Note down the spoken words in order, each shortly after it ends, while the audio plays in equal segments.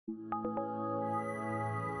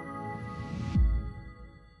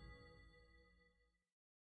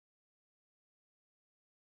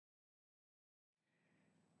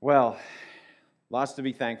Well, lots to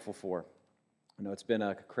be thankful for. I know it's been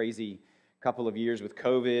a crazy couple of years with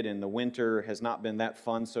COVID, and the winter has not been that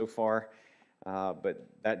fun so far, but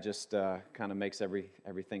that just kind of makes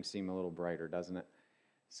everything seem a little brighter, doesn't it?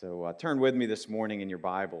 So turn with me this morning in your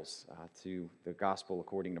Bibles to the Gospel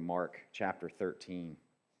according to Mark, chapter 13.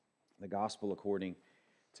 The Gospel according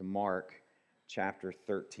to Mark, chapter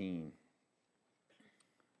 13.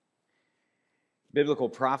 Biblical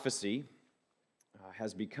prophecy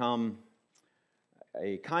has become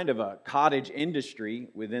a kind of a cottage industry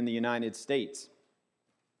within the United States.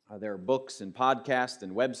 There are books and podcasts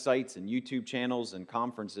and websites and YouTube channels and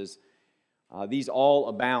conferences. These all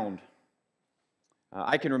abound.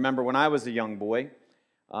 I can remember when I was a young boy,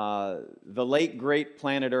 The Late Great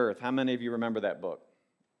Planet Earth. How many of you remember that book?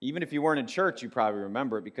 Even if you weren't in church, you probably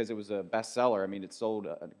remember it because it was a bestseller. I mean, it sold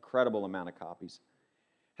an incredible amount of copies.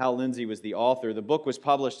 Hal Lindsey was the author. The book was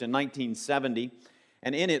published in 1970.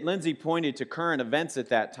 And in it, Lindsay pointed to current events at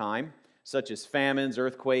that time, such as famines,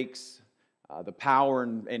 earthquakes, the power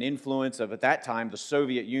and influence of, at that time, the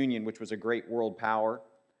Soviet Union, which was a great world power,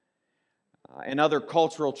 and other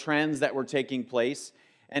cultural trends that were taking place,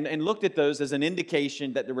 and looked at those as an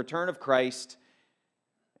indication that the return of Christ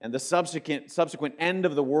and the subsequent end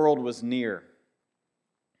of the world was near.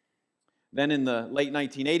 Then in the late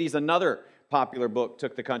 1980s, another popular book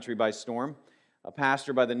took the country by storm. A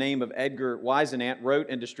pastor by the name of Edgar Whisenant wrote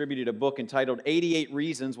and distributed a book entitled 88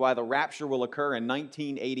 Reasons Why the Rapture Will Occur in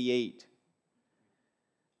 1988.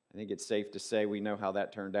 I think it's safe to say we know how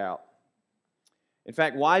that turned out. In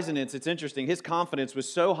fact, Whisenant, it's interesting, his confidence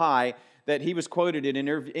was so high that he was quoted in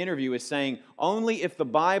an interview as saying, "Only if the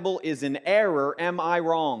Bible is in error am I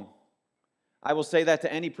wrong." I will say that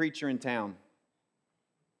to any preacher in town.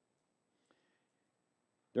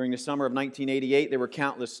 During the summer of 1988, there were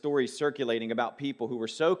countless stories circulating about people who were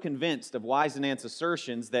so convinced of Whisenant's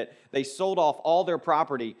assertions that they sold off all their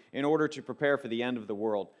property in order to prepare for the end of the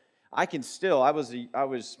world. I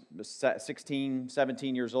was 16,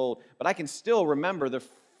 17 years old, but I can still remember the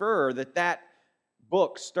furor that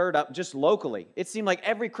book stirred up just locally. It seemed like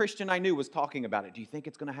every Christian I knew was talking about it. Do you think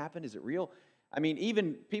it's going to happen? Is it real? I mean,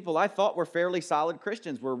 even people I thought were fairly solid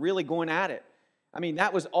Christians were really going at it. I mean,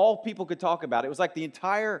 that was all people could talk about. It was like the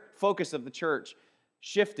entire focus of the church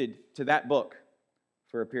shifted to that book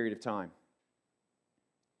for a period of time.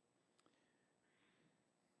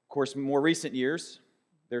 Of course, in more recent years,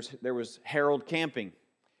 there was Harold Camping,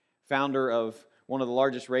 founder of one of the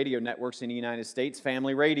largest radio networks in the United States,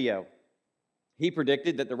 Family Radio. He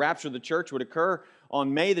predicted that the rapture of the church would occur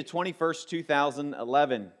on May the 21st,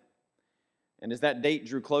 2011. And as that date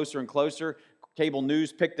drew closer and closer, cable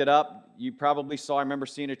news picked it up. You probably saw, I remember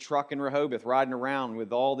seeing a truck in Rehoboth riding around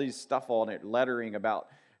with all these stuff on it, lettering about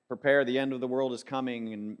prepare, the end of the world is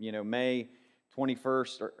coming, and May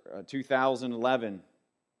 21st, 2011.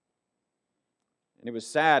 And it was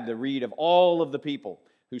sad to read of all of the people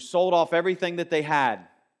who sold off everything that they had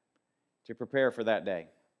to prepare for that day.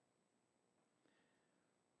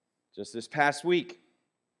 Just this past week,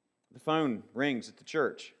 the phone rings at the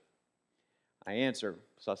church. I answer,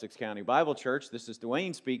 Sussex County Bible Church, this is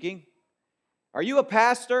Duane speaking. Are you a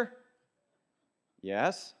pastor?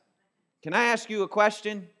 Yes. Can I ask you a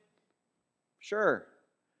question? Sure.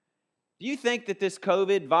 Do you think that this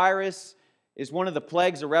COVID virus is one of the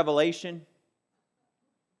plagues of Revelation?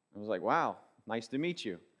 I was like, wow, nice to meet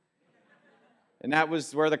you. And that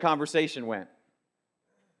was where the conversation went.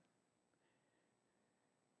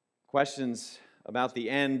 Questions about the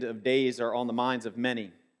end of days are on the minds of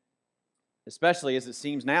many, especially as it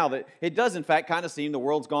seems now that it does, in fact, kind of seem the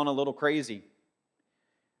world's gone a little crazy.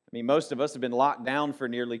 I mean, most of us have been locked down for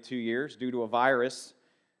nearly 2 years due to a virus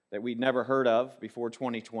that we'd never heard of before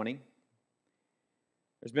 2020.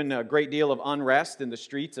 There's been a great deal of unrest in the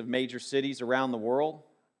streets of major cities around the world.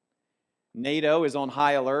 NATO is on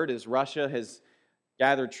high alert as Russia has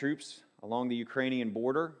gathered troops along the Ukrainian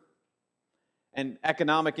border. And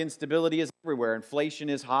economic instability is everywhere. Inflation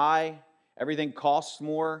is high. Everything costs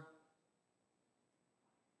more.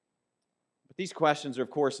 But these questions are, of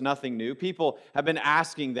course, nothing new. People have been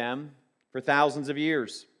asking them for thousands of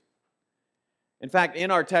years. In fact, in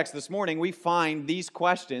our text this morning, we find these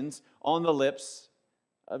questions on the lips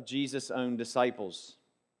of Jesus' own disciples.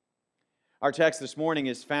 Our text this morning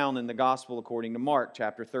is found in the Gospel according to Mark,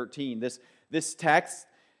 chapter 13. This text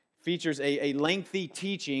features a lengthy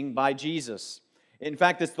teaching by Jesus. In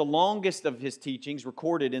fact, it's the longest of his teachings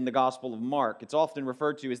recorded in the Gospel of Mark. It's often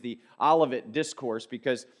referred to as the Olivet Discourse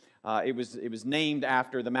because It was named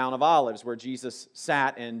after the Mount of Olives, where Jesus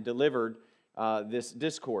sat and delivered this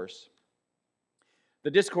discourse.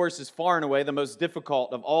 The discourse is far and away the most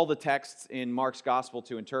difficult of all the texts in Mark's gospel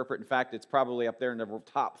to interpret. In fact, it's probably up there in the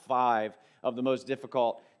top 5 of the most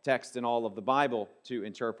difficult texts in all of the Bible to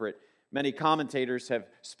interpret. Many commentators have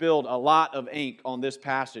spilled a lot of ink on this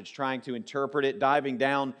passage, trying to interpret it, diving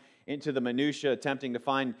down into the minutia, attempting to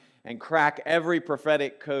find and crack every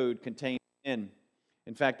prophetic code contained in.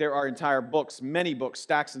 In fact, there are entire books, many books,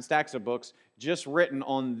 stacks and stacks of books, just written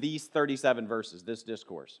on these 37 verses, this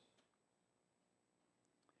discourse.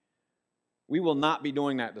 We will not be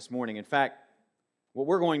doing that this morning. In fact, what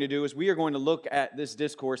we're going to do is we are going to look at this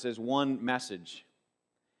discourse as one message.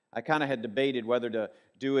 I kind of had debated whether to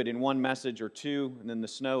do it in one message or two, and then the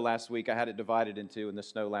snow last week, I had it divided in two, and the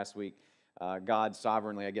snow last week, God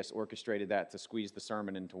sovereignly, I guess, orchestrated that to squeeze the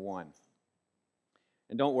sermon into one.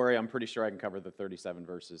 And don't worry, I'm pretty sure I can cover the 37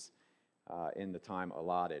 verses in the time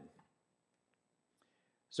allotted.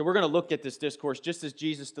 So we're going to look at this discourse just as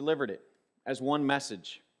Jesus delivered it, as one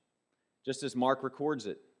message, just as Mark records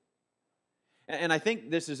it. And I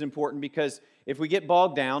think this is important because if we get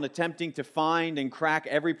bogged down attempting to find and crack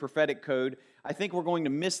every prophetic code, I think we're going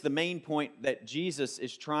to miss the main point that Jesus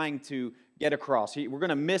is trying to get across. We're going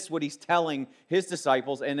to miss what he's telling his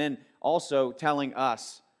disciples and then also telling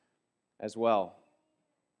us as well.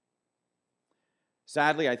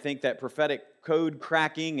 Sadly, I think that prophetic code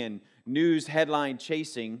cracking and news headline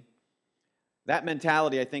chasing, that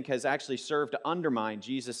mentality, I think, has actually served to undermine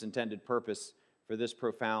Jesus' intended purpose for this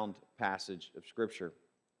profound passage of Scripture.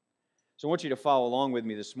 So I want you to follow along with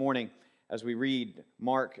me this morning as we read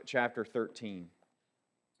Mark chapter 13.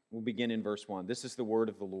 We'll begin in verse 1. This is the word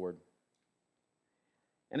of the Lord.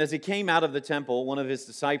 And as he came out of the temple, one of his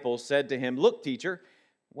disciples said to him, "Look, teacher,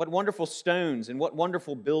 what wonderful stones and what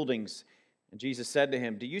wonderful buildings." And Jesus said to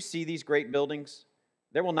him, "Do you see these great buildings?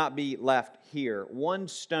 There will not be left here one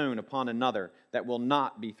stone upon another that will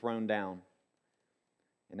not be thrown down."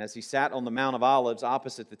 And as he sat on the Mount of Olives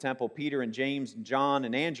opposite the temple, Peter and James and John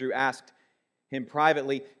and Andrew asked him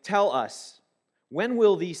privately, "Tell us, when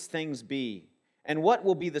will these things be? And what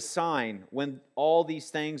will be the sign when all these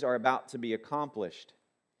things are about to be accomplished?"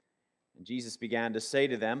 And Jesus began to say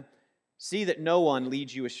to them, "See that no one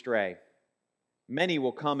leads you astray. Many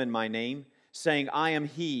will come in my name, saying, 'I am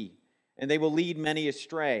he,' and they will lead many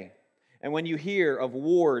astray. And when you hear of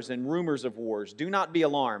wars and rumors of wars, do not be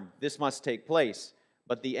alarmed. This must take place,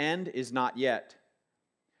 but the end is not yet.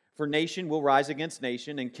 For nation will rise against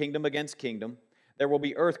nation, and kingdom against kingdom. There will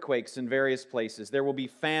be earthquakes in various places. There will be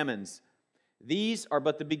famines. These are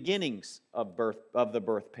but the beginnings of the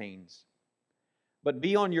birth pains. But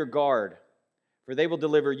be on your guard, for they will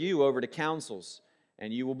deliver you over to councils,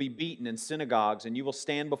 and you will be beaten in synagogues, and you will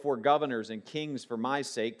stand before governors and kings for my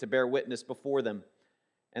sake to bear witness before them.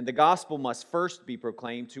 And the gospel must first be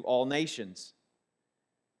proclaimed to all nations.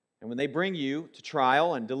 And when they bring you to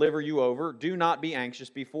trial and deliver you over, do not be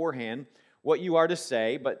anxious beforehand what you are to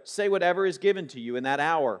say, but say whatever is given to you in that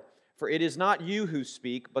hour. For it is not you who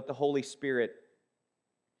speak, but the Holy Spirit.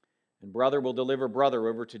 And brother will deliver brother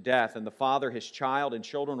over to death, and the father his child, and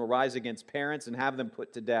children will rise against parents and have them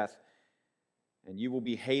put to death. And you will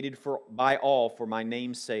be hated by all for my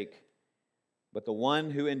name's sake. But the one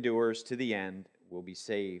who endures to the end will be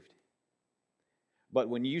saved. But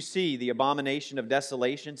when you see the abomination of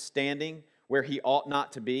desolation standing where he ought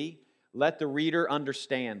not to be, let the reader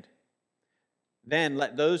understand. Then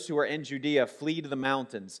let those who are in Judea flee to the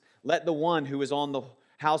mountains. Let the one who is on the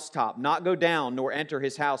housetop not go down nor enter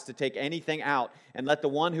his house to take anything out. And let the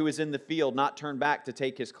one who is in the field not turn back to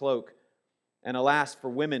take his cloak. And alas, for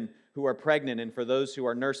women who are pregnant and for those who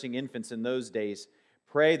are nursing infants in those days,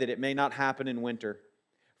 pray that it may not happen in winter.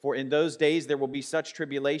 For in those days there will be such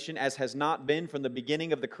tribulation as has not been from the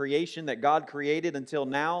beginning of the creation that God created until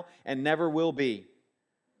now and never will be.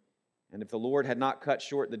 And if the Lord had not cut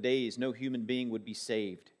short the days, no human being would be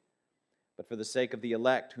saved. But for the sake of the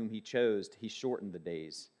elect whom he chose, he shortened the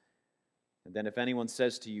days. And then if anyone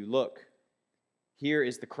says to you, "Look, here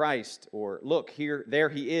is the Christ," or "Look, there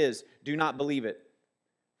he is," do not believe it.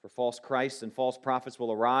 For false Christs and false prophets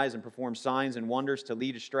will arise and perform signs and wonders to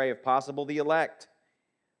lead astray, if possible, the elect.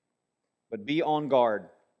 But be on guard.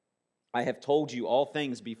 I have told you all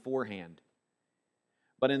things beforehand.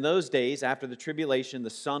 But in those days, after the tribulation, the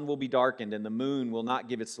sun will be darkened, and the moon will not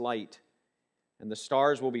give its light, and the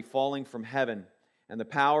stars will be falling from heaven, and the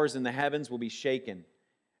powers in the heavens will be shaken.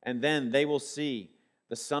 And then they will see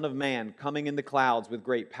the Son of Man coming in the clouds with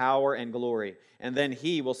great power and glory. And then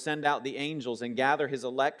he will send out the angels and gather his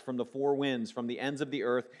elect from the four winds, from the ends of the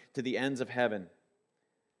earth to the ends of heaven.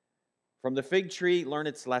 From the fig tree, learn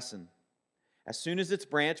its lesson. As soon as its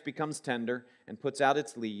branch becomes tender and puts out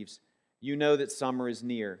its leaves, you know that summer is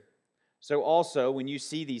near. So also, when you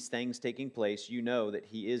see these things taking place, you know that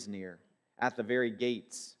He is near, at the very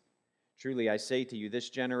gates. Truly, I say to you,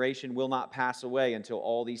 this generation will not pass away until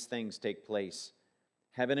all these things take place.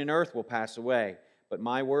 Heaven and earth will pass away, but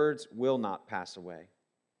my words will not pass away.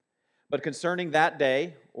 But concerning that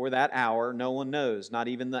day or that hour, no one knows, not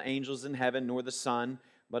even the angels in heaven nor the Son,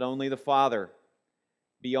 but only the Father.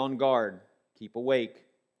 Be on guard, keep awake,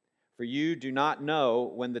 for you do not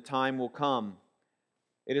know when the time will come.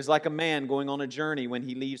 It is like a man going on a journey when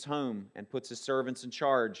he leaves home and puts his servants in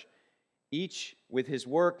charge, each with his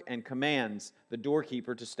work, and commands the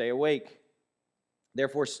doorkeeper to stay awake.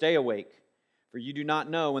 Therefore stay awake, for you do not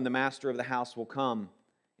know when the master of the house will come,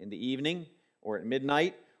 in the evening, or at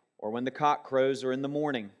midnight, or when the cock crows, or in the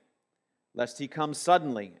morning, lest he come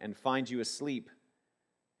suddenly and find you asleep.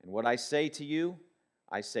 And what I say to you,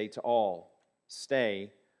 I say to all,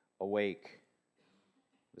 stay awake.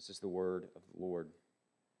 This is the word of the Lord.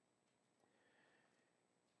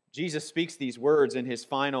 Jesus speaks these words in His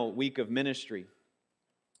final week of ministry.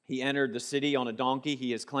 He entered the city on a donkey.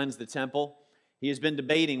 He has cleansed the temple. He has been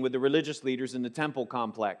debating with the religious leaders in the temple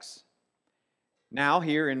complex. Now,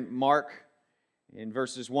 here in Mark, in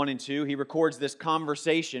verses 1 and 2, he records this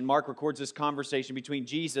conversation. Mark records this conversation between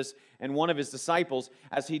Jesus and one of His disciples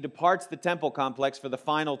as He departs the temple complex for the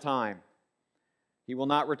final time. He will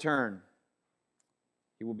not return.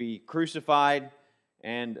 He will be crucified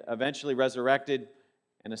and eventually resurrected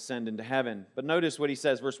and ascend into heaven. But notice what He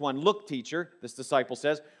says, verse 1, "Look, teacher," this disciple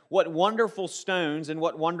says, "what wonderful stones and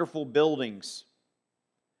what wonderful buildings."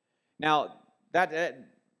 Now,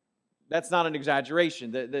 that's not an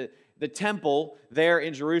exaggeration. The temple there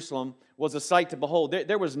in Jerusalem was a sight to behold.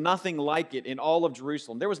 There was nothing like it in all of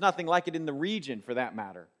Jerusalem. There was nothing like it in the region, for that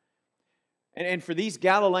matter. And for these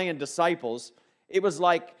Galilean disciples, it was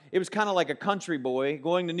kind of like a country boy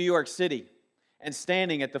going to New York City and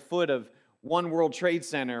standing at the foot of One World Trade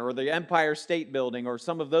Center or the Empire State Building or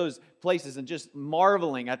some of those places and just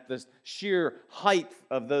marveling at the sheer height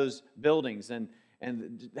of those buildings and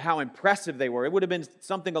how impressive they were. It would have been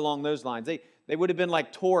something along those lines. They would have been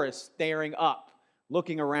like tourists staring up,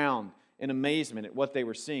 looking around in amazement at what they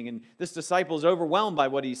were seeing. And this disciple is overwhelmed by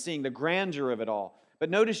what he's seeing, the grandeur of it all. But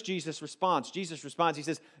notice Jesus' response. Jesus responds, He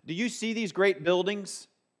says, "Do you see these great buildings?"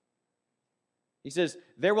 He says,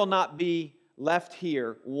 "There will not be left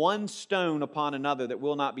here one stone upon another that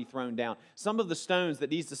will not be thrown down." Some of the stones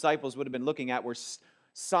that these disciples would have been looking at were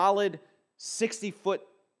solid 60-foot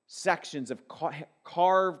sections of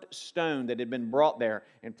carved stone that had been brought there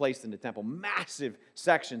and placed in the temple. Massive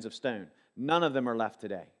sections of stone. None of them are left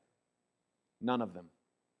today. None of them.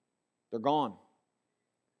 They're gone.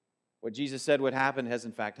 What Jesus said would happen has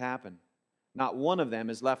in fact happened. Not one of them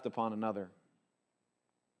is left upon another.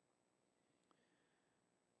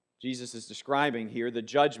 Jesus is describing here the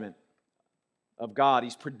judgment of God.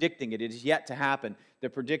 He's predicting it. It is yet to happen. The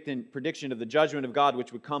prediction of the judgment of God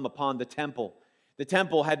which would come upon the temple. The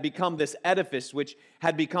temple had become this edifice which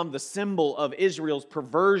had become the symbol of Israel's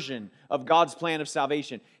perversion of God's plan of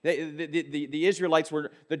salvation. The Israelites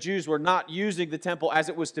the Jews were not using the temple as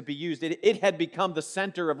it was to be used. It had become the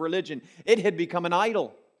center of religion. It had become an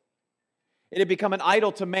idol. It had become an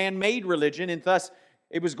idol to man-made religion, and thus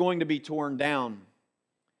it was going to be torn down.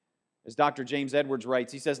 As Dr. James Edwards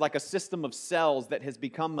writes, he says, like a system of cells that has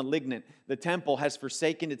become malignant, the temple has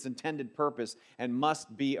forsaken its intended purpose and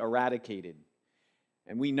must be eradicated.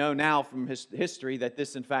 And we know now from history that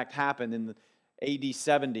this in fact happened in the AD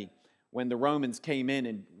 70 when the Romans came in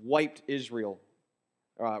and wiped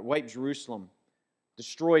Jerusalem,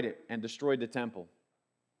 destroyed it, and destroyed the temple.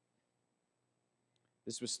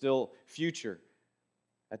 This was still future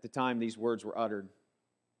at the time these words were uttered.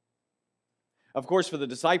 Of course, for the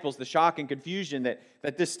disciples, the shock and confusion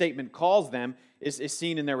that this statement calls them is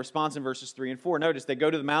seen in their response in verses 3 and 4. Notice they go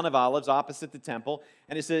to the Mount of Olives opposite the temple,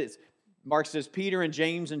 and it says, Mark says, Peter and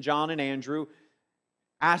James and John and Andrew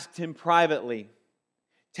asked Him privately,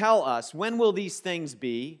 "Tell us, when will these things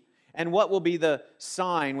be, and what will be the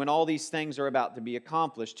sign when all these things are about to be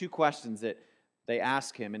accomplished?" Two questions that they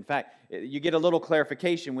ask Him. In fact, you get a little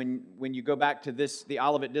clarification when you go back to the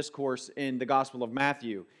Olivet Discourse in the Gospel of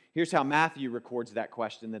Matthew. Here's how Matthew records that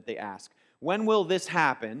question that they ask. When will this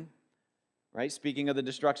happen? Right, speaking of the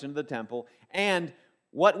destruction of the temple. And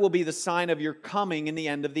what will be the sign of your coming in the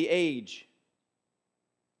end of the age?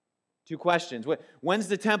 Two questions. When's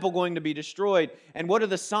the temple going to be destroyed? And what are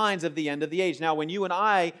the signs of the end of the age? Now, when you and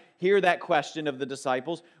I hear that question of the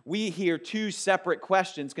disciples, we hear two separate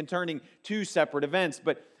questions concerning two separate events.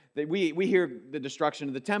 But We hear the destruction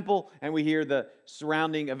of the temple, and we hear the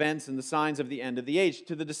surrounding events and the signs of the end of the age.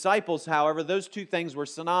 To the disciples, however, those two things were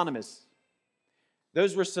synonymous.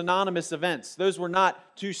 Those were synonymous events. Those were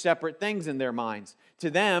not two separate things in their minds. To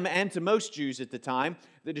them, and to most Jews at the time,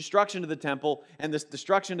 the destruction of the temple and the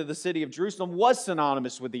destruction of the city of Jerusalem was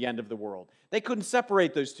synonymous with the end of the world. They couldn't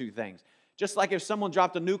separate those two things. Just like if someone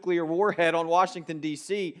dropped a nuclear warhead on Washington,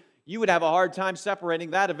 D.C., you would have a hard time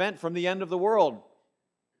separating that event from the end of the world.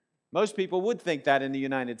 Most people would think that in the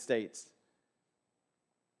United States.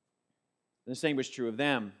 The same was true of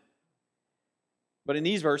them. But in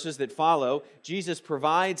these verses that follow, Jesus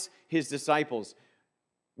provides His disciples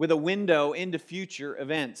with a window into future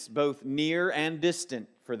events, both near and distant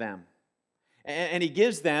for them. And He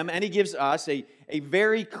gives them, and He gives us,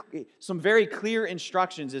 some very clear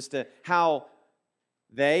instructions as to how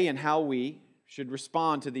they and how we should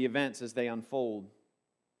respond to the events as they unfold.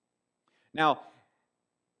 Now,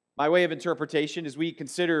 by way of interpretation, as we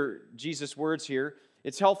consider Jesus' words here,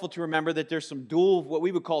 it's helpful to remember that there's some what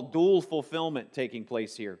we would call dual fulfillment taking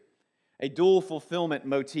place here. A dual fulfillment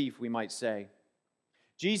motif, we might say.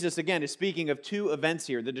 Jesus, again, is speaking of two events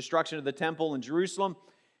here, the destruction of the temple in Jerusalem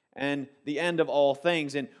and the end of all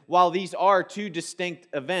things. And while these are two distinct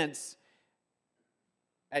events,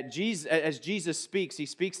 as Jesus speaks, He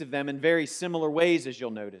speaks of them in very similar ways, as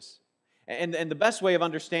you'll notice. And the best way of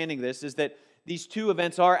understanding this is that these two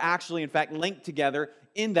events are actually, in fact, linked together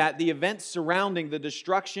in that the events surrounding the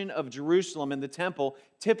destruction of Jerusalem and the temple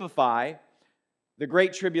typify the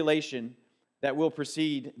great tribulation that will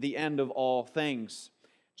precede the end of all things.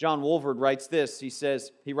 John Wolford writes this.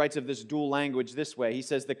 He writes of this dual language this way. He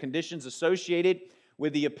says, the conditions associated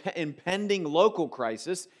with the impending local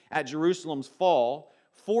crisis at Jerusalem's fall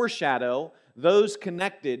foreshadow those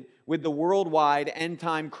connected with the worldwide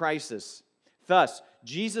end-time crisis. Thus,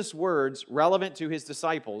 Jesus' words relevant to His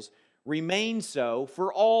disciples remain so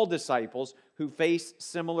for all disciples who face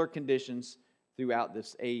similar conditions throughout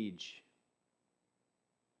this age.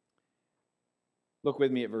 Look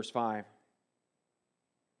with me at verse 5.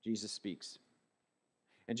 Jesus speaks.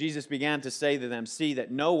 And Jesus began to say to them, see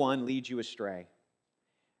that no one leads you astray.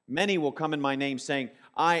 Many will come in my name, saying,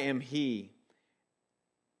 I am He,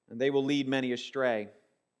 and they will lead many astray.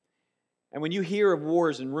 And when you hear of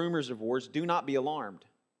wars and rumors of wars, do not be alarmed.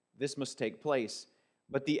 This must take place.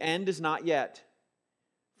 But the end is not yet.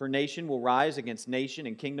 For nation will rise against nation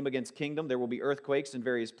and kingdom against kingdom. There will be earthquakes in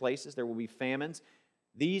various places. There will be famines.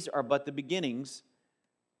 These are but the beginnings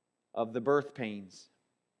of the birth pains.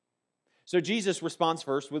 So Jesus responds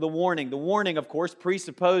first with a warning. The warning, of course,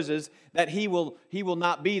 presupposes that He will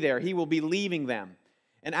not be there. He will be leaving them.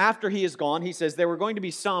 And after He is gone, He says there were going to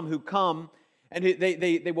be some who come and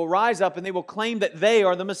they will rise up and they will claim that they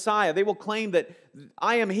are the Messiah. They will claim that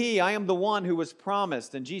I am He, I am the one who was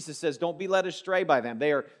promised. And Jesus says, don't be led astray by them.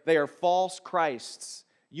 They are false Christs.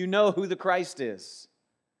 You know who the Christ is.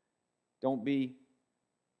 Don't be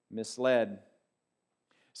misled.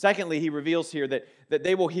 Secondly, He reveals here that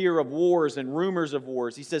they will hear of wars and rumors of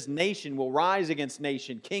wars. He says nation will rise against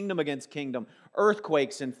nation, kingdom against kingdom,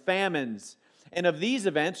 earthquakes and famines. And of these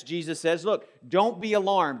events, Jesus says, look, don't be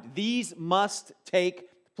alarmed. These must take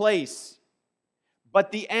place.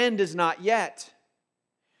 But the end is not yet.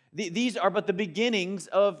 These are but the beginnings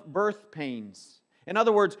of birth pains. In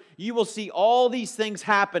other words, you will see all these things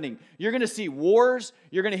happening. You're going to see wars.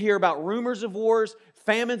 You're going to hear about rumors of wars.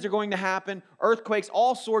 Famines are going to happen. Earthquakes,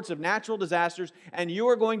 all sorts of natural disasters. And you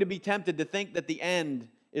are going to be tempted to think that the end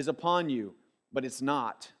is upon you. But it's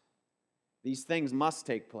not. These things must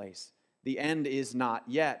take place. The end is not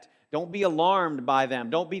yet. Don't be alarmed by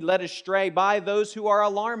them. Don't be led astray by those who are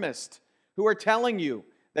alarmist, who are telling you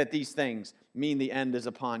that these things mean the end is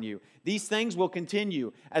upon you. These things will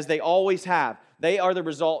continue as they always have. They are the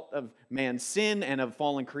result of man's sin and of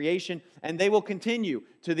fallen creation, and they will continue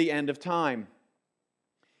to the end of time.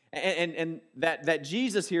 And that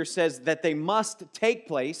Jesus here says that they must take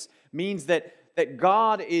place means that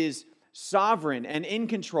God is sovereign and in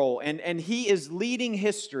control, and He is leading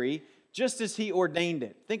history just as He ordained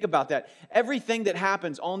it. Think about that. Everything that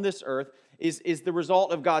happens on this earth is the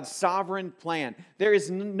result of God's sovereign plan. There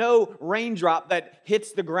is no raindrop that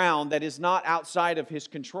hits the ground that is not outside of His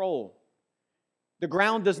control. The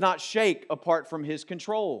ground does not shake apart from His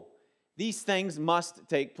control. These things must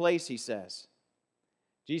take place, He says.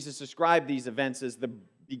 Jesus described these events as the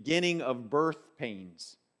beginning of birth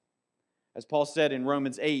pains. As Paul said in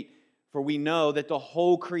Romans 8, for we know that the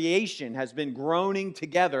whole creation has been groaning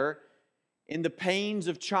together in the pains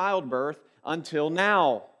of childbirth until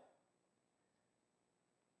now.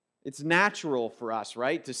 It's natural for us,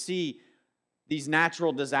 right, to see these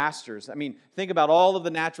natural disasters. I mean, think about all of the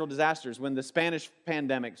natural disasters. When the Spanish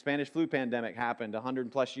flu pandemic happened 100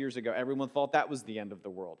 plus years ago, everyone thought that was the end of the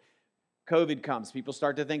world. COVID comes, people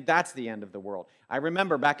start to think that's the end of the world. I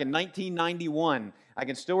remember back in 1991, I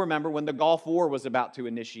can still remember when the Gulf War was about to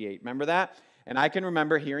initiate. Remember that? And I can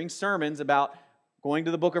remember hearing sermons about going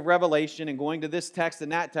to the book of Revelation and going to this text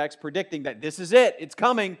and that text, predicting that this is it, it's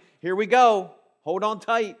coming, here we go, hold on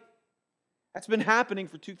tight. That's been happening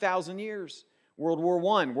for 2,000 years. World War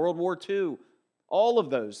I, World War II, all of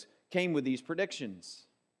those came with these predictions.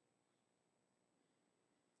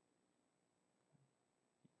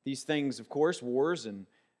 These things, of course, wars and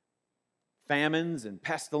famines and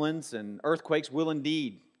pestilence and earthquakes will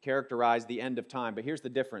indeed characterize the end of time. But here's the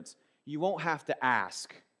difference. You won't have to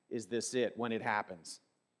ask, is this it, when it happens?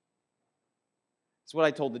 That's what I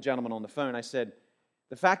told the gentleman on the phone. I said,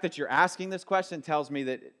 the fact that you're asking this question tells me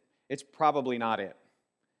that it's probably not it.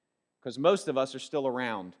 Because most of us are still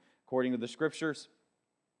around. According to the Scriptures,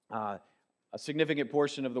 a significant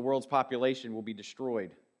portion of the world's population will be destroyed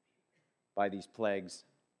by these plagues.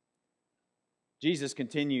 Jesus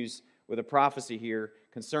continues with a prophecy here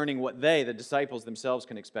concerning what they, the disciples themselves,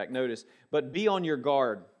 can expect. Notice, but be on your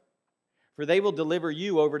guard, for they will deliver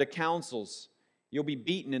you over to councils. You'll be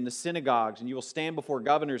beaten in the synagogues, and you will stand before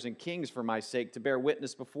governors and kings for my sake to bear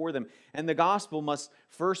witness before them. And the gospel must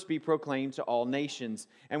first be proclaimed to all nations.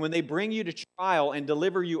 And when they bring you to trial and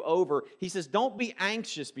deliver you over, he says, don't be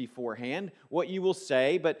anxious beforehand what you will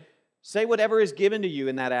say, but say whatever is given to you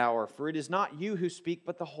in that hour, for it is not you who speak,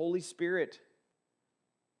 but the Holy Spirit.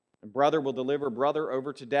 And brother will deliver brother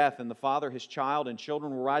over to death, and the father his child, and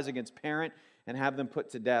children will rise against parent and have them put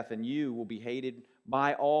to death, and you will be hated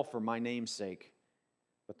by all for my name's sake.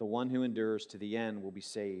 But the one who endures to the end will be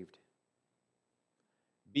saved.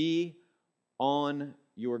 Be on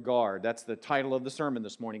your guard. That's the title of the sermon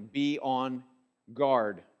this morning. Be on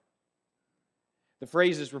guard. The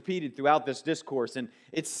phrase is repeated throughout this discourse, and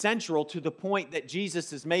it's central to the point that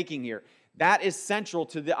Jesus is making here. That is central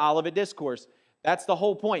to the Olivet Discourse. That's the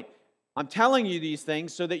whole point. I'm telling you these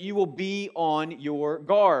things so that you will be on your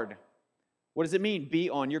guard. What does it mean, be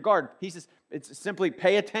on your guard? He says, it's simply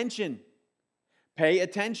pay attention. Pay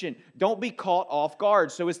attention. Don't be caught off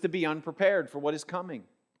guard so as to be unprepared for what is coming.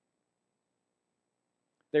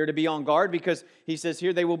 They're to be on guard because he says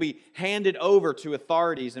here they will be handed over to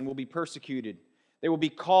authorities and will be persecuted. They will be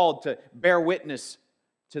called to bear witness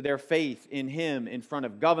to their faith in him in front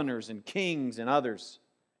of governors and kings and others.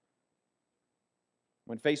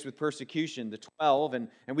 When faced with persecution, the 12, and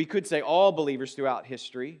we could say all believers throughout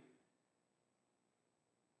history,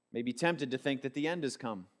 may be tempted to think that the end has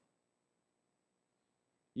come.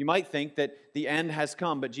 You might think that the end has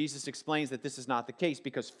come, but Jesus explains that this is not the case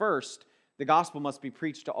because first, the gospel must be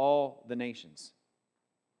preached to all the nations.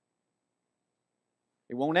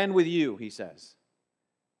 It won't end with you, he says.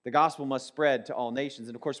 The gospel must spread to all nations.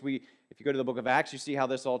 And of course, if you go to the book of Acts, you see how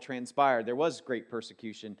this all transpired. There was great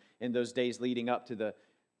persecution in those days leading up to the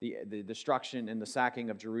destruction and the sacking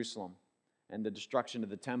of Jerusalem and the destruction of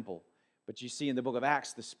the temple. But you see in the book of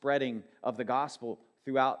Acts the spreading of the gospel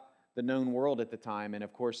throughout the known world at the time. And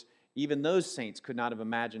of course, even those saints could not have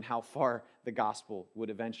imagined how far the gospel would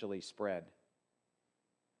eventually spread.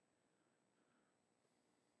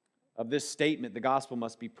 Of this statement, the gospel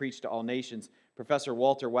must be preached to all nations, Professor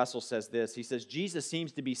Walter Wessel says this. He says, Jesus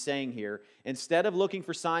seems to be saying here, instead of looking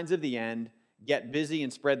for signs of the end, get busy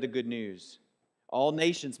and spread the good news. All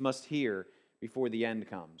nations must hear before the end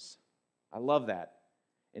comes. I love that.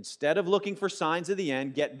 Instead of looking for signs of the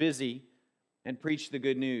end, get busy and preach the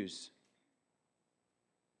good news.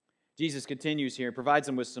 Jesus continues here and provides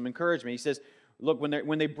them with some encouragement. He says, look,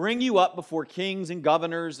 when they bring you up before kings and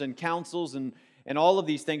governors and councils and all of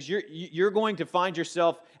these things, you're going to find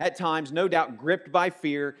yourself at times, no doubt, gripped by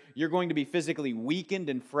fear. You're going to be physically weakened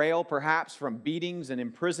and frail, perhaps from beatings and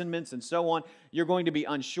imprisonments and so on. You're going to be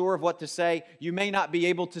unsure of what to say. You may not be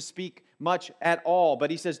able to speak much at all.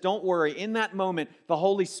 But he says, don't worry. In that moment, the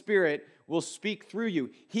Holy Spirit will speak through you.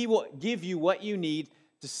 He will give you what you need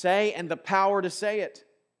to say and the power to say it.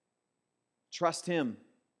 Trust Him.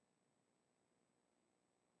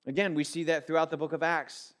 Again, we see that throughout the book of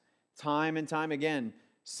Acts. Time and time again,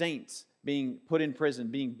 saints being put in prison,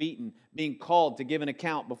 being beaten, being called to give an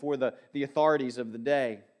account before the authorities of the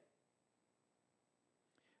day.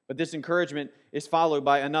 But this encouragement is followed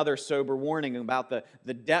by another sober warning about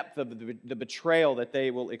the depth of the betrayal that they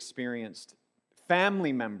will experience.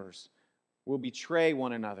 Family members will betray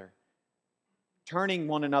one another, turning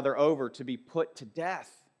one another over to be put to death.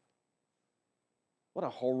 What a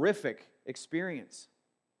horrific experience.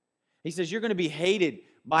 He says you're going to be hated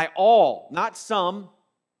by all, not some,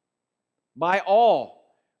 by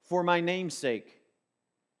all for my name's sake.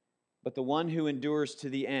 But the one who endures to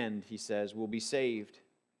the end, he says, will be saved.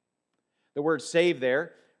 The word save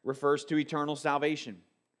there refers to eternal salvation.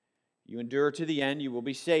 You endure to the end, you will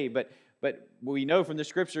be saved. But we know from the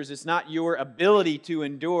Scriptures it's not your ability to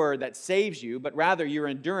endure that saves you, but rather your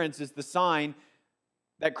endurance is the sign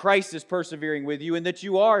that Christ is persevering with you and that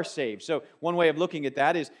you are saved. So one way of looking at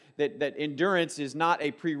that is that endurance is not a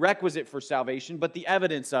prerequisite for salvation, but the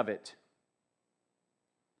evidence of it.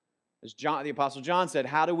 As the Apostle John said,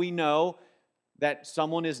 how do we know that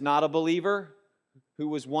someone is not a believer who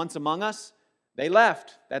was once among us? They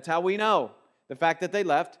left. That's how we know. The fact that they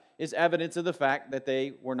left is evidence of the fact that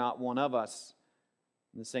they were not one of us.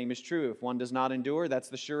 And the same is true. If one does not endure, that's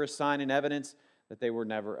the surest sign and evidence that they were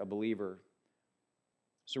never a believer.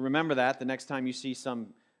 So remember that the next time you see some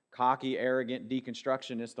cocky, arrogant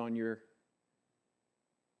deconstructionist on your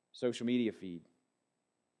social media feed.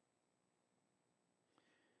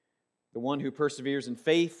 The one who perseveres in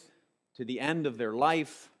faith to the end of their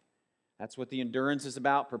life. That's what the endurance is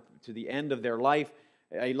about, to the end of their life.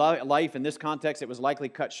 A life, in this context, it was likely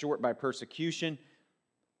cut short by persecution,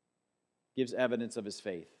 gives evidence of his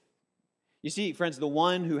faith. You see, friends, the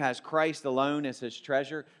one who has Christ alone as his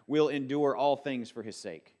treasure will endure all things for his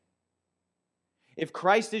sake. If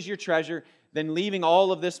Christ is your treasure, then leaving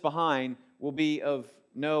all of this behind will be of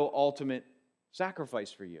no ultimate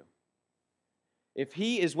sacrifice for you. If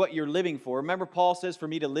He is what you're living for, remember Paul says, for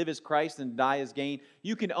me to live is Christ and die is gain.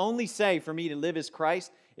 You can only say for me to live is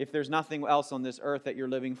Christ if there's nothing else on this earth that you're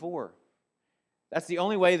living for. That's the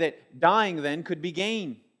only way that dying then could be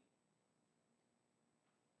gain.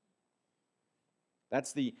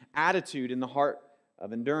 That's the attitude in the heart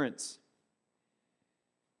of endurance.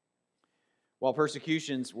 While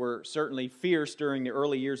persecutions were certainly fierce during the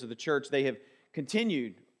early years of the church, they have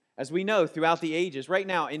continued, as we know, throughout the ages. Right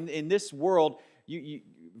now, in this world,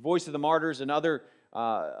 Voice of the Martyrs and other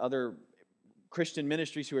Christian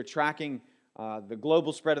ministries who are tracking the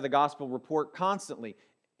global spread of the gospel report constantly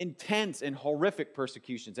intense and horrific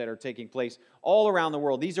persecutions that are taking place all around the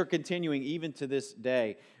world. These are continuing even to this day.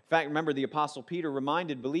 In fact, remember the Apostle Peter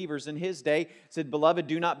reminded believers in his day, said, "Beloved,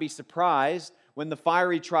 do not be surprised when the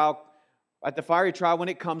fiery trial when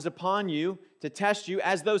it comes upon you to test you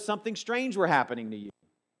as though something strange were happening to you."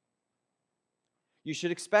 You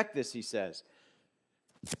should expect this, he says.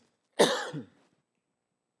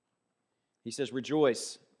 He says,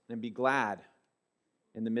 rejoice and be glad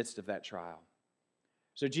in the midst of that trial.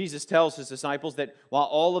 So Jesus tells his disciples that while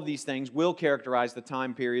all of these things will characterize the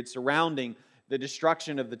time period surrounding the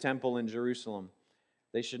destruction of the temple in Jerusalem,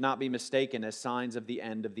 they should not be mistaken as signs of the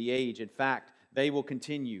end of the age. In fact, they will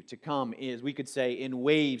continue to come, as we could say, in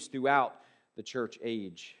waves throughout the church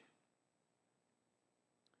age.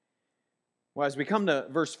 Well, as we come to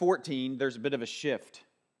verse 14, there's a bit of a shift.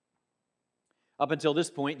 Up until this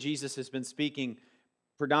point, Jesus has been speaking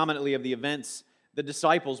predominantly of the events the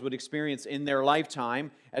disciples would experience in their lifetime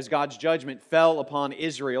as God's judgment fell upon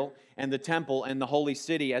Israel and the temple and the holy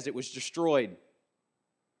city as it was destroyed.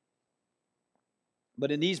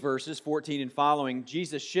 But in these verses, 14 and following,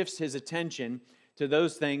 Jesus shifts his attention to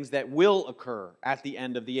those things that will occur at the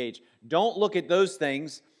end of the age. Don't look at those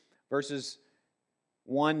things, verses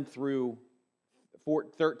 1 through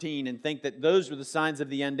 13, and think that those are the signs of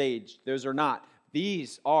the end age. Those are not.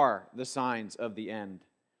 These are the signs of the end.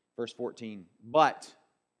 Verse 14. But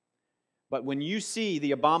when you see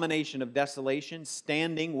the abomination of desolation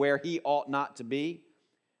standing where he ought not to be,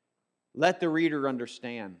 let the reader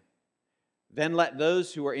understand. Then let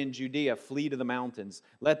those who are in Judea flee to the mountains.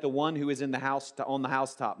 Let the one who is in the house on the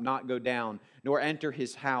housetop not go down, nor enter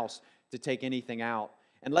his house to take anything out.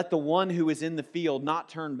 And let the one who is in the field not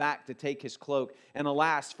turn back to take his cloak. And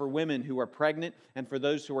alas, for women who are pregnant and for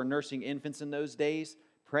those who are nursing infants in those days,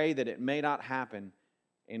 pray that it may not happen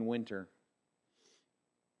in winter.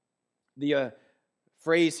 The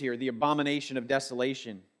phrase here, the abomination of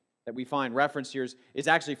desolation, that we find referenced here is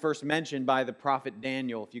actually first mentioned by the prophet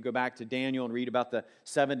Daniel. If you go back to Daniel and read about the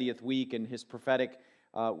 70th week and his prophetic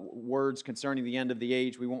words concerning the end of the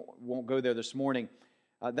age, we won't go there this morning.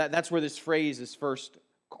 That's where this phrase is first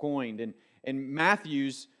coined. And in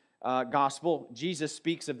Matthew's gospel, Jesus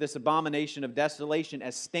speaks of this abomination of desolation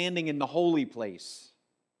as standing in the holy place,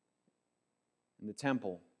 in the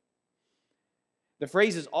temple. The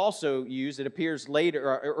phrase is also used, it appears later,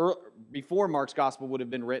 or before Mark's gospel would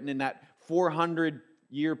have been written, in that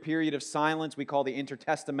 400-year period of silence we call the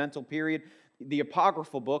intertestamental period. The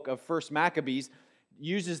apocryphal book of 1 Maccabees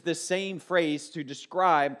uses this same phrase to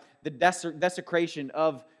describe the desecration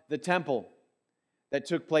of the temple that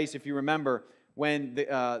took place, if you remember, when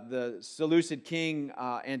the Seleucid king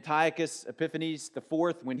Antiochus Epiphanes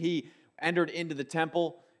IV, when he entered into the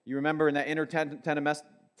temple, you remember in that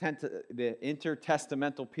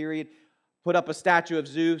intertestamental period, put up a statue of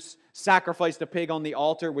Zeus, sacrificed a pig on the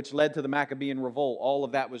altar, which led to the Maccabean revolt. All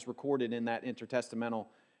of that was recorded in that intertestamental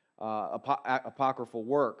apocryphal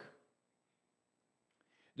work.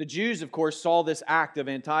 The Jews, of course, saw this act of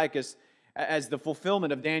Antiochus as the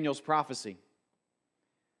fulfillment of Daniel's prophecy.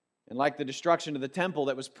 And like the destruction of the temple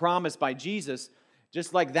that was promised by Jesus,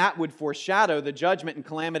 just like that would foreshadow the judgment and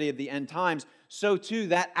calamity of the end times, so too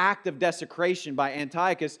that act of desecration by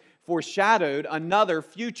Antiochus foreshadowed another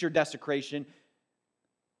future desecration,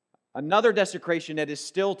 another desecration that is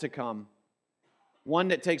still to come, one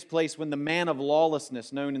that takes place when the man of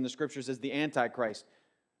lawlessness, known in the Scriptures as the Antichrist,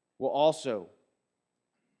 will also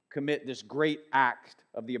commit this great act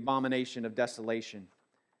of the abomination of desolation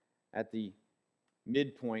at the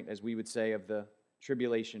midpoint, as we would say, of the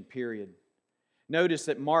tribulation period. Notice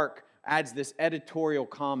that Mark adds this editorial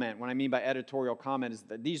comment. What I mean by editorial comment is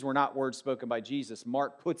that these were not words spoken by Jesus.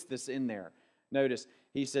 Mark puts this in there. Notice,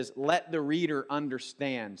 he says, let the reader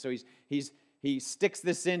understand. So he sticks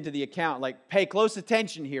this into the account, like, pay close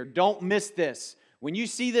attention here. Don't miss this. When you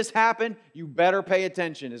see this happen, you better pay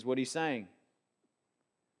attention, is what he's saying.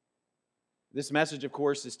 This message, of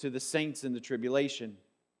course, is to the saints in the tribulation.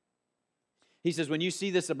 He says, when you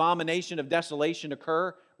see this abomination of desolation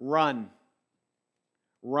occur, run.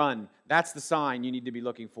 Run. That's the sign you need to be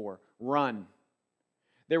looking for. Run.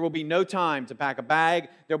 There will be no time to pack a bag.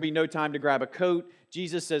 There will be no time to grab a coat.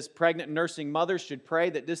 Jesus says pregnant and nursing mothers should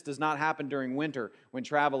pray that this does not happen during winter when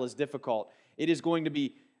travel is difficult. It is going to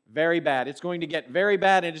be very bad. It's going to get very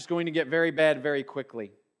bad, and it's going to get very bad very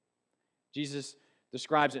quickly. Jesus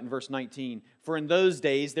describes it in verse 19. For in those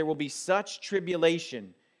days there will be such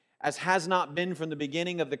tribulation as has not been from the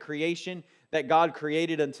beginning of the creation that God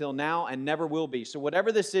created until now and never will be. So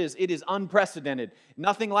whatever this is, it is unprecedented.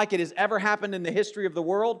 Nothing like it has ever happened in the history of the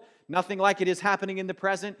world. Nothing like it is happening in the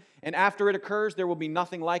present. And after it occurs, there will be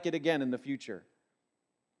nothing like it again in the future.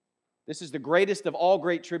 This is the greatest of all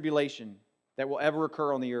great tribulation that will ever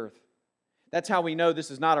occur on the earth. That's how we know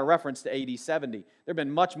this is not a reference to AD 70. There have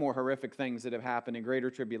been much more horrific things that have happened in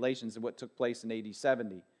greater tribulations than what took place in AD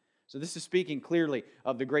 70. So this is speaking clearly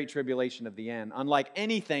of the great tribulation of the end, unlike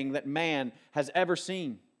anything that man has ever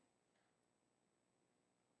seen.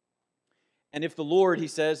 And if the Lord, he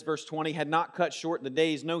says, verse 20, had not cut short the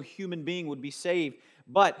days, no human being would be saved.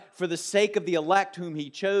 But for the sake of the elect whom he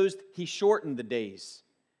chose, he shortened the days.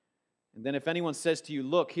 And then if anyone says to you,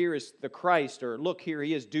 look, here is the Christ, or look, here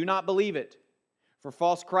he is, do not believe it. For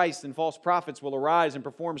false Christs and false prophets will arise and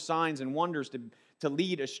perform signs and wonders to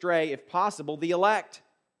lead astray, if possible, the elect.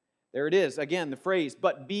 There it is, again, the phrase,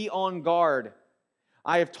 but be on guard.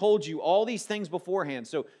 I have told you all these things beforehand,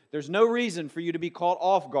 so there's no reason for you to be caught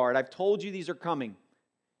off guard. I've told you these are coming.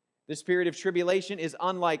 This period of tribulation is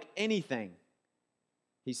unlike anything,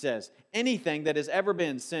 he says, anything that has ever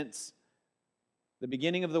been since the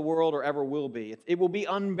beginning of the world or ever will be. It will be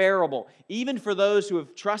unbearable. Even for those who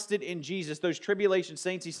have trusted in Jesus, those tribulation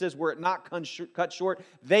saints, he says, were it not cut short,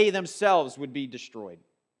 they themselves would be destroyed.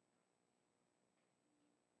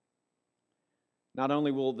 Not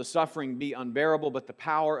only will the suffering be unbearable, but the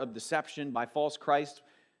power of deception by false Christ,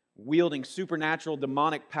 wielding supernatural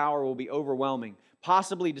demonic power, will be overwhelming,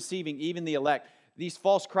 possibly deceiving even the elect. These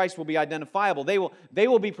false Christs will be identifiable. They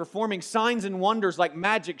will be performing signs and wonders like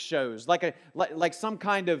magic shows, like some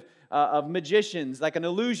kind of magicians, like an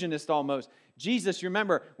illusionist almost. Jesus, you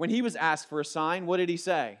remember, when he was asked for a sign, what did he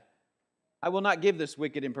say? I will not give this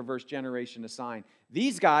wicked and perverse generation a sign.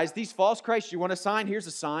 These guys, these false Christs, you want a sign? Here's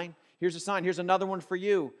a sign. Here's a sign. Here's another one for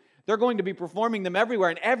you. They're going to be performing them everywhere,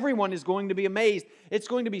 and everyone is going to be amazed. It's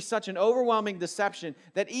going to be such an overwhelming deception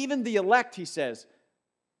that even the elect, he says,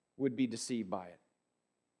 would be deceived by it.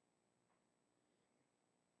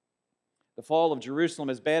 The fall of Jerusalem,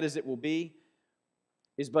 as bad as it will be,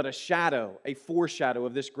 is but a shadow, a foreshadow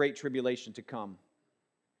of this great tribulation to come.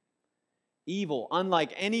 Evil,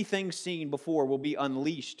 unlike anything seen before, will be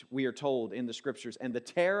unleashed, we are told in the Scriptures. And the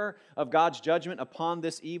terror of God's judgment upon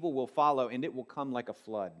this evil will follow, and it will come like a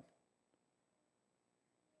flood.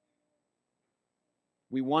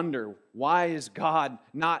 We wonder, why is God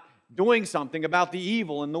not doing something about the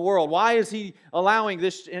evil in the world? Why is he allowing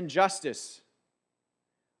this injustice?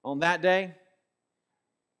 On that day,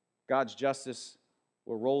 God's justice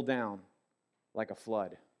will roll down like a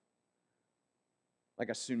flood, like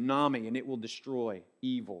a tsunami, and it will destroy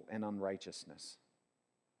evil and unrighteousness.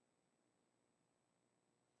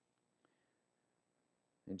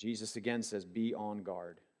 And Jesus again says, be on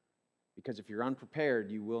guard, because if you're unprepared,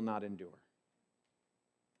 you will not endure.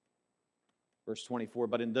 Verse 24,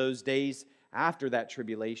 but in those days after that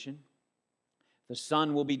tribulation, the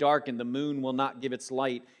sun will be darkened, the moon will not give its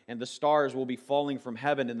light, and the stars will be falling from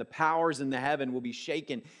heaven, and the powers in the heaven will be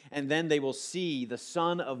shaken. And then they will see the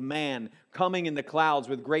Son of Man coming in the clouds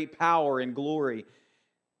with great power and glory.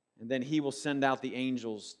 And then he will send out the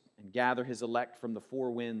angels and gather his elect from the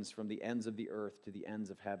four winds, from the ends of the earth to the ends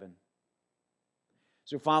of heaven.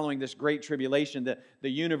 So following this great tribulation, the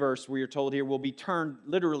universe, we are told here, will be turned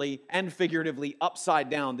literally and figuratively upside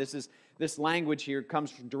down. This language here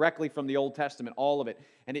comes directly from the Old Testament, all of it.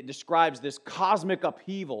 And it describes this cosmic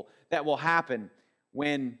upheaval that will happen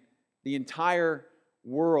when the entire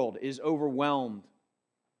world is overwhelmed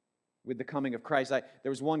with the coming of Christ. There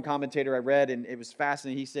was one commentator I read, and it was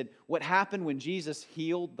fascinating. He said, what happened when Jesus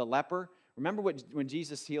healed the leper? Remember when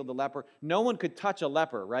Jesus healed the leper? No one could touch a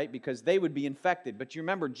leper, right? Because they would be infected. But you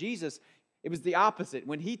remember Jesus, it was the opposite.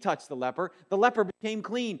 When he touched the leper became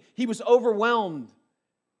clean. He was overwhelmed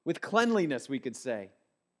with cleanliness, we could say.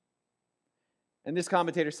 And this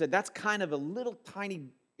commentator said, that's kind of a little tiny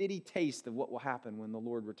bitty taste of what will happen when the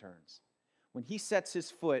Lord returns. When he sets his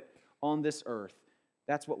foot on this earth,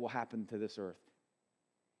 that's what will happen to this earth.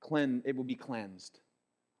 It will be cleansed.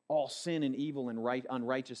 All sin and evil and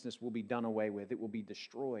unrighteousness will be done away with. It will be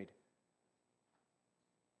destroyed.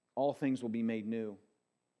 All things will be made new.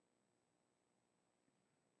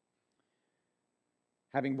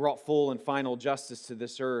 Having brought full and final justice to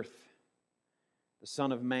this earth, the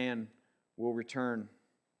Son of Man will return.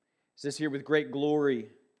 It says here, with great glory,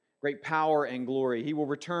 great power and glory. He will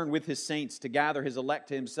return with his saints to gather his elect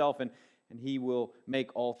to himself, and he will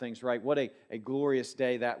make all things right. What a glorious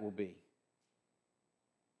day that will be.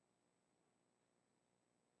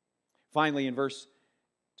 Finally, in verse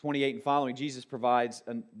 28 and following, Jesus provides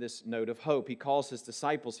this note of hope. He calls his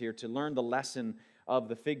disciples here to learn the lesson of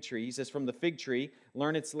the fig tree. He says, from the fig tree,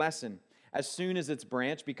 learn its lesson. As soon as its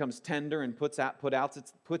branch becomes tender and puts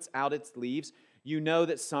out its leaves, you know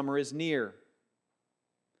that summer is near.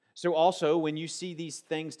 So also, when you see these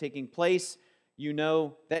things taking place, you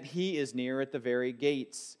know that he is near at the very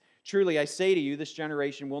gates. Truly, I say to you, this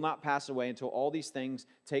generation will not pass away until all these things